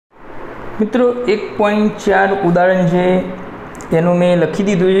मित्रों 1.4 उदाहरण है एनु मैं लखी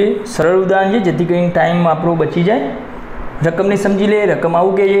दीधुं छे। सरल उदाहरण है जेथी करीने टाइम आपणो बची जाए। रकम ने समझी ले। रकम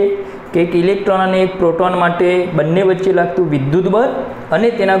आवुं कहे कि एक इलेक्ट्रॉन और एक प्रोटॉन माटे बंने वच्चे लागतुं विद्युत बल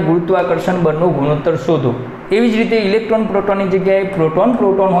अने तेना गुरुत्वाकर्षण बलनो गुणोत्तर शोधो। एवी ज रीते इलेक्ट्रॉन प्रोटॉननी जग्याए प्रोटॉन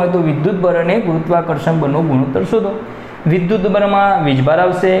प्रोटॉन होय तो विद्युत बल अने गुरुत्वाकर्षण बलनो गुणोत्तर शोधो। विद्युत बलमां वीजभार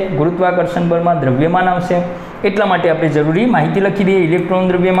आवशे, गुरुत्वाकर्षण बलमां द्रव्यमान आवशे। एटला माटे आपणे जरूरी माहिती लखी दीए। इलेक्ट्रॉन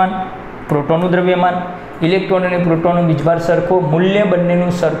द्रव्यमान, प्रोटॉन द्रव्यमान, इलेक्ट्रॉन और प्रोटॉन वीजभार सरखो, मूल्य बंनेनुं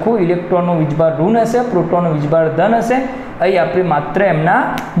सरखुं। इलेक्ट्रॉन वीजभार ऋण हशे, प्रोटॉन वीजभार धन हशे। अहीं आपणे मात्र एमना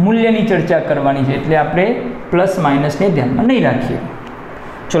मूल्यनी चर्चा करवानी छे, एटले आपणे प्लस माइनस ने ध्यानमां नहीं राखीए।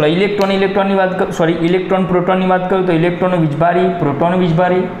 चलो इलेक्ट्रॉन प्रोटॉन की बात करूँ तो इलेक्ट्रॉन वीजभारी, प्रोटॉन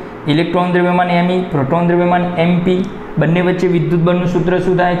वीजभारी, इलेक्ट्रॉन द्रव्यमान एमई, प्रोटॉन द्रव्यमान एमपी। बंने वच्चे विद्युत बलनुं सूत्र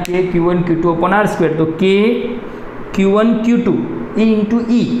शुं थाय? के Q1 Q2 upon R square. तो के Q1 Q2 E इंटू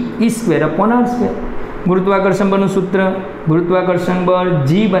ई स्क्वेर अपॉन R स्क्वेर। गुरुत्वाकर्षण बलनुं सूत्र, गुरुत्वाकर्षण बल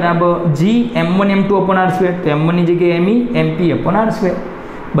G बराबर G M1 M2 upon R square. तो M1 ની જગ્યાએ ME MP upon R square.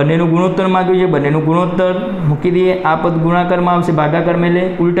 बंनेनुं गुणोत्तर मांग्युं छे, बंनेनुं गुणोत्तर मूकी दीए। आ पद गुणाकारमां आवशे, भागाकार में ले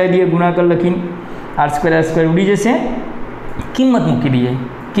उल्टाई दीए गुणाकार लखीने। R स्क्वेर उड़ी जशे। किंमत मूकी दीए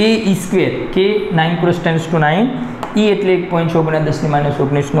के ई स्क्वेर, के 9 × 10⁹ ई एटले 1.6 ×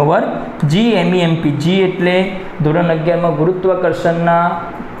 10⁻19 वर्ग। जी एमई एमपी, जी एटले धोरण 11 में गुरुत्वाकर्षणना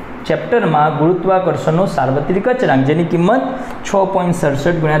चेप्टर में गुरुत्वाकर्षणनो सार्वत्रिक अचळांक जेनी किंमत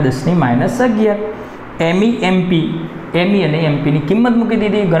 6.67 × 10⁻11। एमई एमपी, एमई अने एमपी नी किंमत मूकी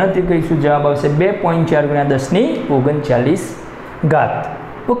दीधी। गणतरी करीशुं, जवाब आवशे 2.4 × 10⁻39।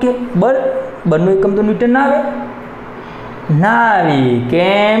 ओके। बरनो एकम तो न्यूटन ना आवे, ना आवे।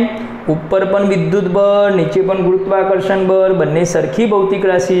 केम? ऊपर पण विद्युत बल, नीचे पण गुरुत्वाकर्षण बल, बंने सरखी भौतिक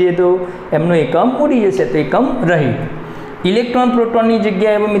राशि है तो एमनो एकम उड़ी जशे, तो एकम रही। इलेक्ट्रॉन प्रोटॉन की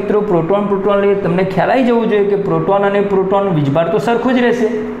जग्याए मित्रों प्रोटॉन प्रोटॉन ले तमने ख्याल आई जवुं जोईए कि प्रोटॉन और प्रोटॉन वीजभार तो सरखो ज रहेशे,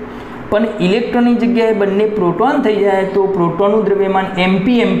 पण इलेक्ट्रॉन की जग्याए बंने प्रोटॉन थई जाए तो प्रोटॉननुं द्रव्यमान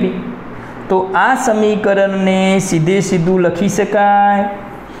एमपी एमपी। तो आ समीकरण ने सीधे सीधू लखी शकाय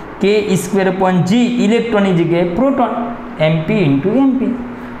के ई स्क्वेर अपॉन जी इलेक्ट्रॉन की जग्याए प्रोटॉन एमपी इंटू एमपी।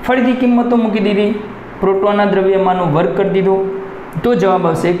 फरीथी किंमतो मूकी दीधी, प्रोटॉनना द्रव्यमाननो वर्ग कर दीधो तो जवाब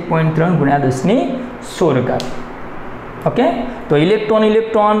आवशे 1.3 × 10⁻16। ओके। तो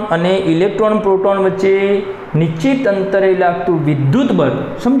इलेक्ट्रॉन अने इलेक्ट्रॉन प्रोटॉन वच्चे निश्चित अंतरे लागतुं विद्युत बल,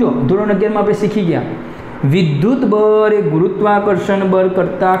 समझो धोरण 11 में आपणे शीखी गया विद्युत बल ए गुरुत्वाकर्षण बल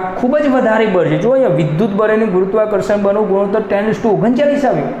करता खूब ज वधारे बल छे। जो विद्युत बल अने गुरुत्वाकर्षण बलनो गुणोत्तर 10⁻39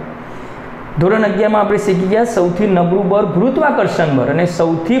 आव्यो। धोरण 11 में आपणे शीखी गया सौथी नबळुं बल गुरुत्वाकर्षण बल अने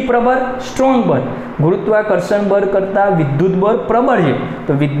सौथी प्रबल स्ट्रोंग बल गुरुत्वाकर्षण बल करता विद्युत बल प्रबल है।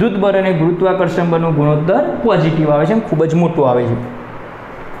 तो विद्युत बल अने गुरुत्वाकर्षण बलनो गुणोत्तर पॉजिटिव आवे छे, खूब ज मोटो आवे छे।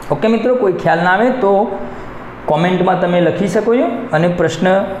 ओके मित्रों, कोई ख्याल ना आवे तो कॉमेंट में तमे लखी शको छो अने प्रश्न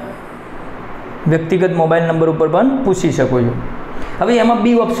व्यक्तिगत मोबाइल नंबर पर पण पूछी शको छो। हवे एमां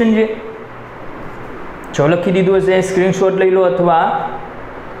बी ऑप्शन छे, जो लखी दीधुं हशे स्क्रीनशॉट लई लो अथवा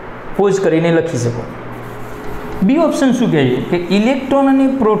पोज करीने लखी शको। बी ऑप्शन शुं कहे छे कि इलेक्ट्रॉन अने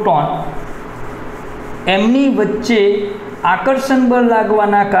प्रोटॉन एमनी वच्चे आकर्षण बल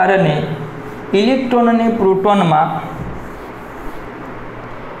लागवाना कारणे इलेक्ट्रॉन अने प्रोटॉन में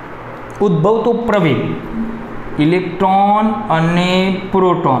उद्भवतो प्रवेग, इलेक्ट्रॉन अने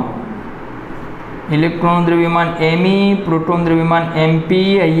प्रोटॉन, इलेक्ट्रॉन द्रव्यमान एमई, प्रोटॉन द्रव्यमान एमपी।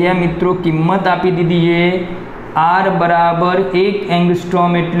 अहींया मित्रों किंमत आपी दीधी है R बराबर 1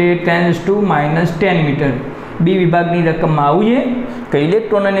 एंगस्ट्रॉम एटले 10⁻10 मीटर। बी विभागनी रकम में आवी है कि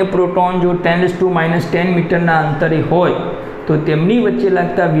इलेक्ट्रॉन और प्रोटॉन जो 10⁻10 मीटरना अंतरे होय तो तेमनी वच्चे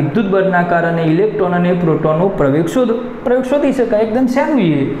लागता विद्युत बलना कारणे इलेक्ट्रॉन और प्रोटॉननो प्रवेग शोधी शकाय। एकदम सारूं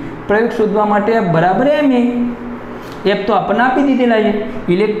है। प्रवेग शोधवा माटे बराबर एम ए एफ तो आपने आपी दीधेला है।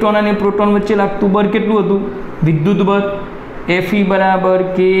 इलेक्ट्रॉन और प्रोटॉन वच्चे लागतुं बल केटलुं हतुं? विद्युत बल एफ ई बराबर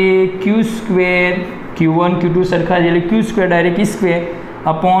के क्यू स्क्वेर, Q1 Q2 सरखा है क्यू स्क्वेर डायरेक्ट ई स्क्वेर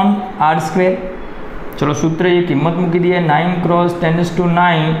अपॉन R स्क्वेर। चलो सूत्र ये किंमत मूकी दी है 9 ×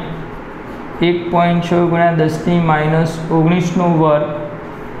 10⁹ 1.6 × 10⁻19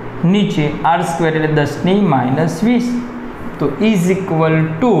 वर्ग नीचे R स्क्वेर एटले 10⁻20। तो इज इक्वल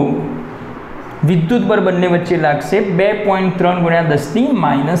टू विद्युत बल बंने वच्चे लागशे 2.3 ×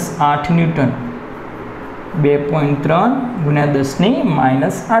 10⁻8 न्यूटन। 2.3 ×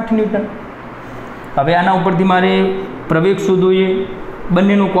 10⁻8 न्यूटन। हवे आना उपरथी मारे प्रवेग शोधवो।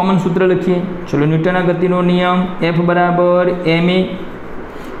 बंनेनुं कॉमन सूत्र लखीए। चलो न्यूटनना गतिनो नियम एफ बराबर एम ए,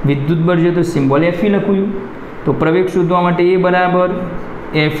 विद्युत बल है तो सिम्बॉल एफ ई लखूँ। तो प्रवेग शोधवा माटे ए बराबर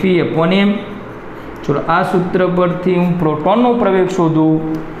एफ ई अपॉन एम। चलो आ सूत्र परथी हूँ प्रोटॉननो प्रवेग शोधूँ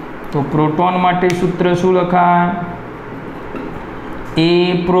તો પ્રોટોન માટે સૂત્ર શું લખાય? એ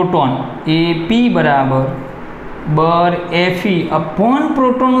પ્રોટોન AP બરાબર બર Fe અપોન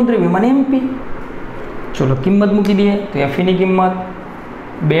પ્રોટોનનું દ્રવ્યમાન MP. ચલો કિંમત મૂકી દઈએ તો Fe ની કિંમત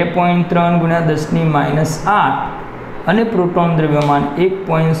 2.3 ગુણ્યા 10 ની -8 અને પ્રોટોન દ્રવ્યમાન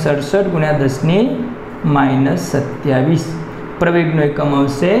 1.67 ગુણ્યા 10 ની -27. પ્રવેગનો એકમ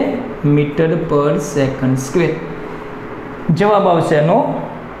આવશે મીટર/સેકન્ડ². જવાબ આવશે એનો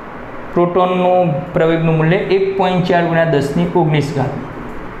પ્રોટોનનું પ્રવેગનું મૂલ્ય 1.4 ગુણ્યા 10 ની 19.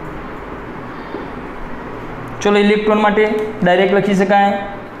 ચલો ઇલેક્ટ્રોન માટે ડાયરેક્ટ લખી શકાય.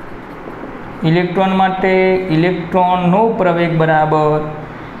 ઇલેક્ટ્રોન માટે ઇલેક્ટ્રોનનો પ્રવેગ બરાબર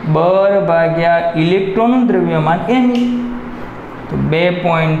બર ભાગ્યા ઇલેક્ટ્રોનનું દ્રવ્યમાન Me. તો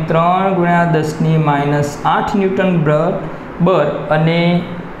 2.3 ગુણ્યા 10 ની -8 ન્યૂટન બર અને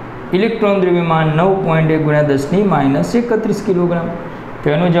ઇલેક્ટ્રોન દ્રવ્યમાન 9.1 ગુણ્યા 10 ની -31 કિલોગ્રામ. તો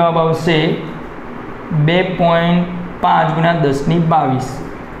એનો જવાબ આવશે 2.5 ગુણ્યા 10 ની 22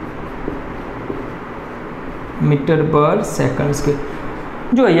 મીટર/સેકન્ડ².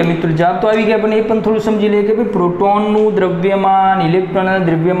 જો અહીંયા મિત્રો જવાબ તો આવી ગયા, પણ એ પણ થોડું સમજી લઈએ કે ભાઈ પ્રોટોનનું દ્રવ્યમાન ઇલેક્ટ્રોનના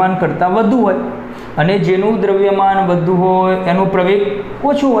દ્રવ્યમાન કરતાં વધુ હોય અને જેનું દ્રવ્યમાન વધુ હોય એનો પ્રવેગ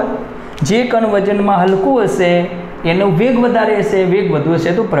ઓછો હોય. જે કણ વજનમાં હલકું હશે એનો વેગ વધારે હશે, વેગ વધુ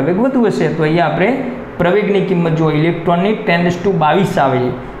હશે તો પ્રવેગ વધુ હશે. તો અહીંયા આપણે પ્રવેગની કિંમત જો ઇલેક્ટ્રોનની 10⁻22 આવે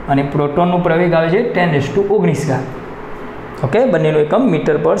છે અને પ્રોટોનનું પ્રવેગ આવે છે 10⁻19. ઓકે, બંનેનો એકમ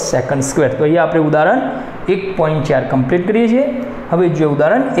મીટર/સેકન્ડ². તો અહીંયા આપણે ઉદાહરણ 1.4 કમ્પ્લીટ કરીએ છીએ. હવે જોઈએ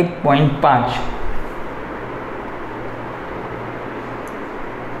ઉદાહરણ 1.5.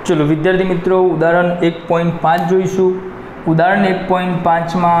 ચલો વિદ્યાર્થી મિત્રો ઉદાહરણ 1.5 જોઈશું. ઉદાહરણ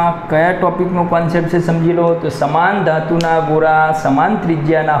 1.5માં કયા ટોપિકનો કોન્સેપ્ટ છે સમજી લો. તો સમાન ધાતુના ગોળા સમાન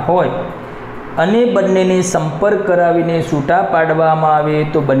ત્રિજ્યાના હોય અને બંનેને સંપર્ક કરાવીને છૂટા પાડવામાં આવે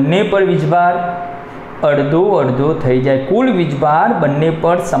તો બંને પર વીજભાર અડધો અડધો થઈ જાય. કુલ વીજભાર બંને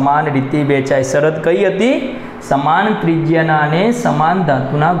પર સમાન રીતે વહેંચાય. શરત કઈ હતી? સમાન ત્રિજ્યાના અને સમાન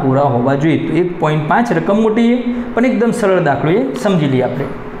ધાતુના ગોળા હોવા જોઈએ. તો 1.5 રકમ મોટી છે પણ એકદમ સરળ દાખલો એ સમજી લઈએ આપણે.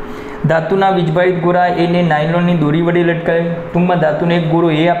 ધાતુના વીજભારિત ગોળા એને નાયલોનની દોરી વડે લટકાવે. ટૂંકમાં ધાતુનો એક ગોળો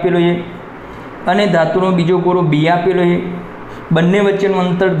એ આપેલો છે અને ધાતુનો બીજો ગોળો બી આપેલો છે. બંને વચ્ચેનું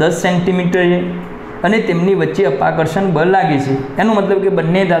અંતર 10 સેન્ટીમીટર છે અને તેમની વચ્ચે અપાકર્ષણ બળ લાગે છે. એનો મતલબ કે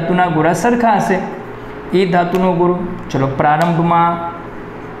બંને ધાતુના ગોળા સરખા હશે. એ ધાતુનો ગોળો, ચલો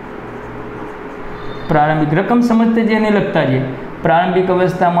પ્રારંભિક રકમ સમજते જેને લખતા જઈએ. પ્રારંભિક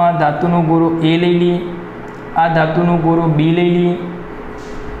અવસ્થામાં ધાતુનો ગોળો એ લઈ લઈએ, આ ધાતુનો ગોળો બી લઈ લઈએ.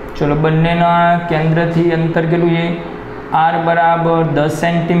 ચલો બંનેના કેન્દ્રથી અંતર કેટલું છે? R બરાબર 10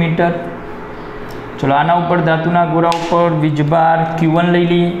 સેન્ટીમીટર. ચલો આના ઉપર ધાતુના ગોળા ઉપર વીજભાર Q1 લઈ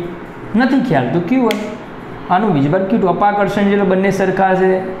લઈએ. નથી ખ્યાલ તો Q1, આનું વીજભાર Q2. અપાકર્ષણ એટલે બંને સરખા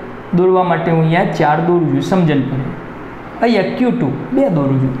છે. દોરવા માટે હું અહીંયા 4 દોરું છું સમજણ પડે. અહીંયા Q2 2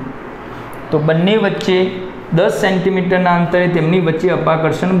 દોરું છું. તો બંને વચ્ચે 10 સેન્ટીમીટરના અંતરે તેમની વચ્ચે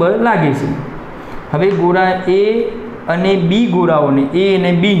અપાકર્ષણ બળ લાગે છે. હવે ગોળા A અને B ગોળાઓને A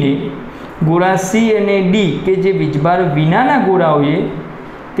અને B ને ગોળા C અને D કે જે વીજભાર વિનાના ગોળાઓ છે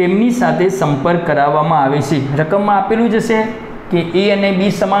તેમની સાથે સંપર્ક કરાવવામાં આવે છે. રકમમાં આપેલું જ હશે કે A અને B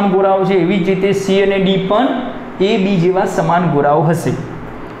સમાન ગોળાઓ છે, એવી જ રીતે C અને D પણ A B જેવા સમાન ગોળાઓ હશે.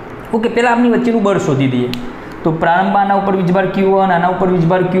 ઓકે, પહેલાં આપની વચ્ચેનું બળ શોધી દઈએ. તો પ્રારંભ આના ઉપર વીજભાર Q1, આના ઉપર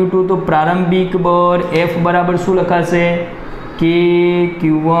વીજભાર Q2. તો પ્રારંભિક બળ F બરાબર શું લખાશે? કે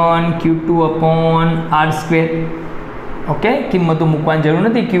Q1 Q2 upon R². Okay, કિંમતો મૂકવાની જરૂર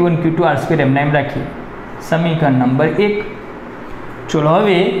નથી. Q1 Q2 R² એમના એમ રાખીએ. સમીકરણ નંબર 1. ચલો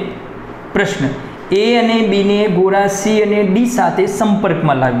હવે પ્રશ્ન, A અને B ને ગોળા C અને D સાથે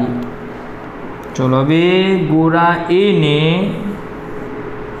સંપર્કમાં લાવીએ. ચલો હવે ગોળા A ને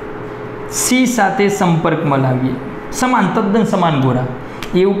C સાથે સંપર્કમાં લાવીએ. સમાન, તદ્દન સમાન ગોળા.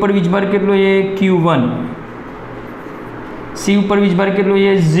 A ઉપર વીજભાર કેટલો છે? Q1. C ઉપર વીજભાર કેટલો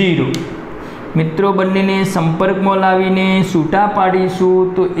છે? 0. મિત્રો બંનેને સંપર્કમાં લાવીને છૂટા પાડીશું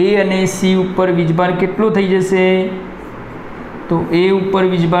તો A અને C ઉપર વીજભાર કેટલો થઈ જશે? તો A ઉપર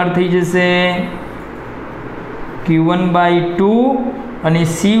વીજભાર થઈ જશે Q1/2 અને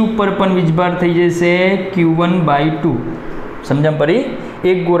C ઉપર પણ વીજભાર થઈ જશે Q1/2. સમજણ પડી?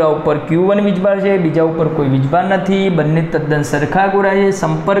 એક ગોળા ઉપર Q1 વીજભાર છે, બીજા ઉપર કોઈ વીજભાર નથી. બંને તદ્દન સરખા ગોળા છે.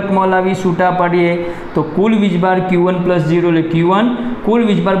 સંપર્કમાં લાવી છૂટા પાડીએ તો કુલ વીજભાર Q1 + 0 એટલે Q1. કુલ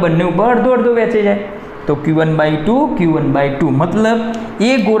વીજભાર બંને ઉપર અડધો અડધો વહેંચે જાય તો Q1/2 Q1/2. મતલબ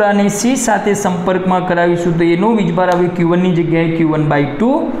એ ગોળાને C સાથે સંપર્કમાં કરાવીશું તો એનો વીજભાર આવે Q1ની જગ્યાએ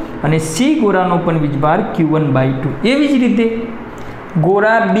Q1/2 અને C ગોળાનો પણ વીજભાર Q1/2. એવી જ રીતે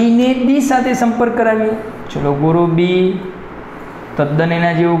ગોળા B ને D સાથે સંપર્ક કરાવીએ. ચલો ગોળો B તદ્દન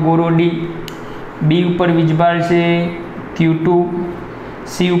એના જેવો ગોરો ડી, બી ઉપર વીજભાર છે Q2,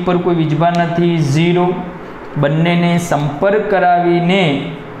 સી ઉપર કોઈ વીજભાર નથી 0, બંનેને સંપર્ક કરાવીને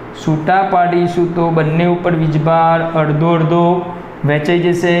છૂટા પાડીશું તો બંને ઉપર વીજભાર અડધો અડધો વહેંચાઈ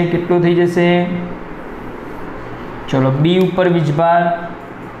જશે. કેટલો થઈ જશે? ચલો બી ઉપર વીજભાર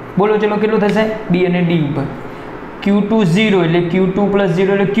બોલો, ચલો કેટલો થશે? બી અને ડી ઉપર Q2 0 એટલે Q2 +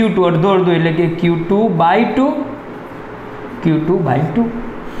 0 એટલે Q2 અડધો અડધો એટલે કે Q2/2, Q2/2.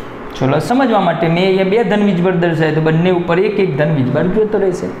 ચલો સમજવા માટે મેં અહીંયા બે ધન વીજભાર દર્શાવ્યા તો બંને ઉપર એક એક ધન વીજભાર જોતો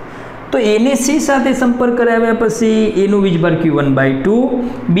રહેશે. તો એને સી સાથે સંપર્ક કરાવ્યા પછી એનું વીજભાર Q1/2,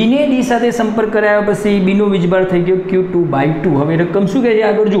 બીને ડી સાથે સંપર્ક કરાવ્યા પછી બીનો વીજભાર થઈ ગયો Q2/2. હવે રકમ શું કહે છે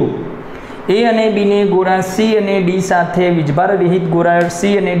આગળ જુઓ. એ અને બીને ગોળા સી અને ડી સાથે વીજભાર રહિત ગોળા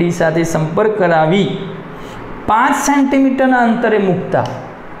સી અને ડી સાથે સંપર્ક કરાવી 5 સેન્ટીમીટરના અંતરે મૂકતા.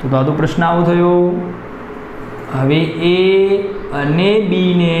 તો આ પ્રશ્ન આવો થયો. હવે એ અને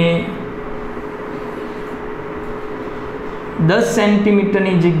બીને 10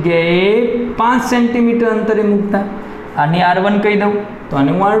 સેન્ટીમીટરની જગ્યાએ 5 સેન્ટીમીટર અંતરે મૂકતા. આને R1 કહી દઉં તો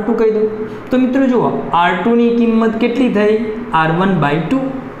આને હું R2 કહી દઉં. તો મિત્રો જુઓ R2ની કિંમત કેટલી થઈ? R1/2.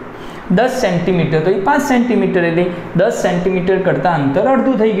 10 સેન્ટીમીટર તો એ 5 સેન્ટીમીટર એટલે 10 સેન્ટીમીટર કરતાં અંતર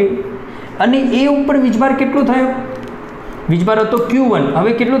અડધું થઈ ગયું. અને એ ઉપર વીજભાર કેટલો થયો? વીજભાર હતો Q1,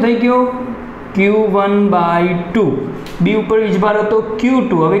 હવે કેટલો થઈ ગયો? Q1/2. બી ઉપર વીજભાર હતો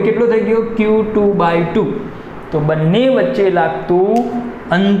Q2, હવે કેટલો થઈ ગયો? Q2/2. તો બંને વચ્ચે લાગતું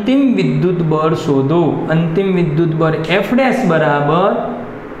અંતિમ વિદ્યુત બળ શોધો. અંતિમ વિદ્યુત બળ F' બરાબર,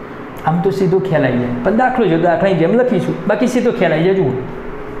 આમ તો સીધો ખ્યાલ આવી જાય પણ દાખલો જો દાખલાની જેમ લખીશું, બાકી સીધો ખ્યાલ આવી જાય. જુઓ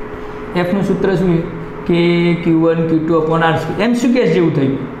Fનું સૂત્ર શું છે કે Q1 Q2/R². MCQS જેવું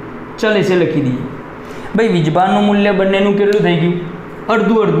થયું. ચલે છે લખી દઈએ. ભાઈ વીજભારનું મૂલ્ય બંનેનું કેટલું થઈ ગયું?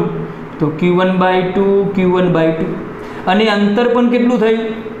 અડધું અડધું. તો Q1/2 Q1/2 અને અંતર પણ કેટલું થયું?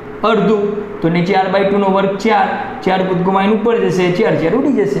 અડધું. તો નીચે R/2 નો વર્ગ 4, 4 કૂદકોમાં ઉપર જશે, 4 4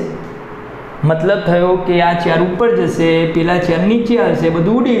 ઉડી જશે. મતલબ થયો કે આ 4 ઉપર જશે, પેલા 4 નીચે આવશે,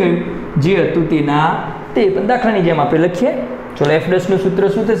 બધું ઉડી ગયું. જે હતું તેના તે પણ દાખલાની જેમ આપણે લખીએ. ચલો F' નું સૂત્ર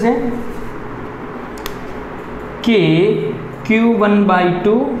શું થશે? કે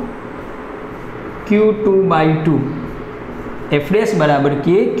Q1/2 Q2/2. F' બરાબર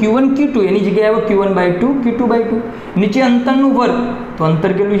કે Q1 Q2 એની જગ્યાએ આવે Q1/2 Q2/2. નીચે અંતરનું વર્ગ, તો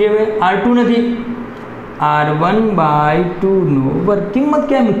અંતર કેટલું છે? હવે R2 નથી, R1/2 નો વર્ગ. કિંમત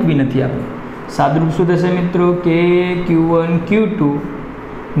ક્યાં મૂકવી નથી આપણે. સાદુરૂપ શું થશે મિત્રો? કે Q1 Q2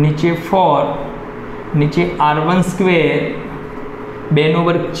 નીચે 4, નીચે R1², 2 નો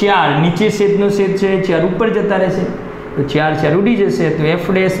વર્ગ 4, નીચે છેદનો છેદ છે 4 ઉપર જતા રહેશે તો 4 4 ઉડી જશે. તો F'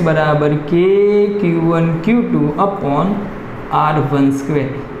 બરાબર કે Q1 Q2/R1²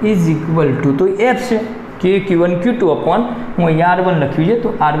 is equal to, તો F છે કે Q1 Q2 હું અહીંયા R1 લખ્યું છે તો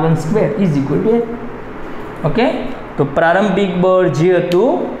R1² is equal to F. Okay, તો પ્રારંભિક બળ જે હતું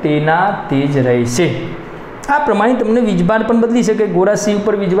તેના તે જ રહેશે. આ પ્રમાણે તમને વીજભાર પણ બદલી શકે. ગોળા સી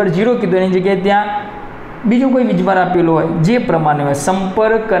ઉપર વીજભાર 0 કીધું, એની જગ્યાએ ત્યાં બીજો કોઈ વીજભાર આપેલો હોય જે પ્રમાણે હોય.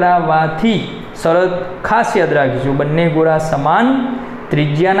 સંપર્ક કરાવવાથી શરત ખાસ યાદ રાખીશું, બંને ગોળા સમાન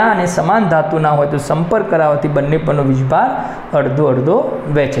ત્રિજ્યાના અને સમાન ધાતુના હોય તો સંપર્ક કરાવવાથી બંને પરનો વીજભાર અડધો અડધો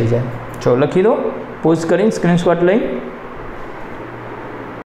વહેંચાઈ જાય. ચલો લખી દો, પોઝ કરીને સ્ક્રીનશોટ લઈ.